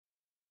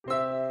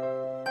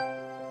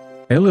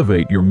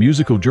Elevate your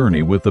musical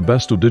journey with the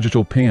best of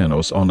digital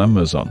pianos on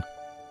Amazon.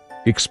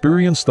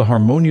 Experience the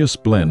harmonious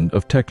blend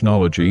of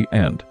technology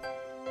and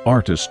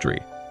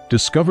artistry.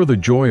 Discover the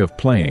joy of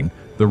playing,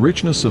 the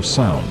richness of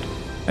sound,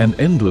 and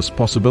endless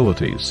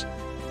possibilities.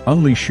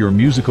 Unleash your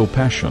musical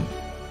passion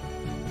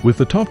with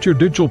the top-tier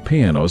digital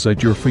pianos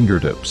at your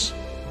fingertips.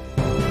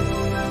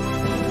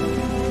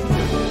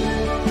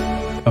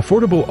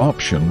 Affordable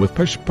option with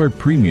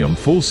premium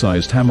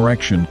full-sized hammer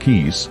action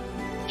keys,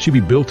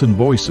 chibi built-in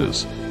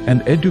voices,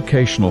 and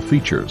educational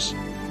features.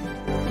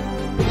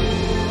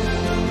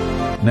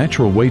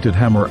 Natural weighted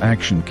hammer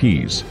action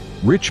keys,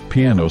 rich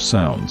piano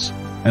sounds,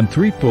 and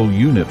 3-pole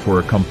unit for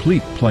a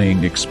complete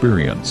playing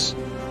experience.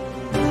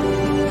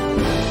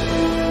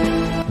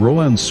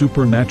 Roland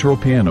supernatural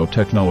piano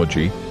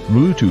technology,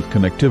 Bluetooth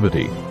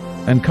connectivity,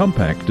 and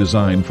compact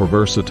design for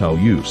versatile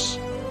use.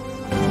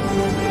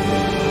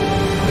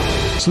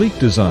 Sleek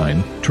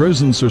design,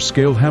 Tresenser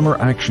scale hammer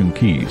action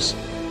keys,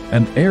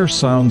 and air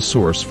sound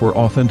source for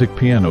authentic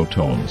piano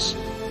tones.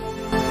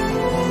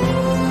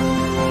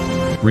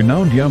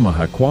 Renowned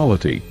Yamaha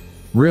quality,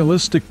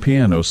 realistic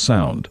piano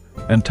sound,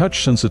 and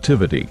touch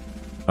sensitivity,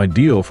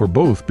 ideal for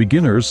both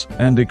beginners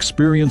and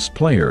experienced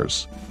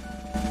players.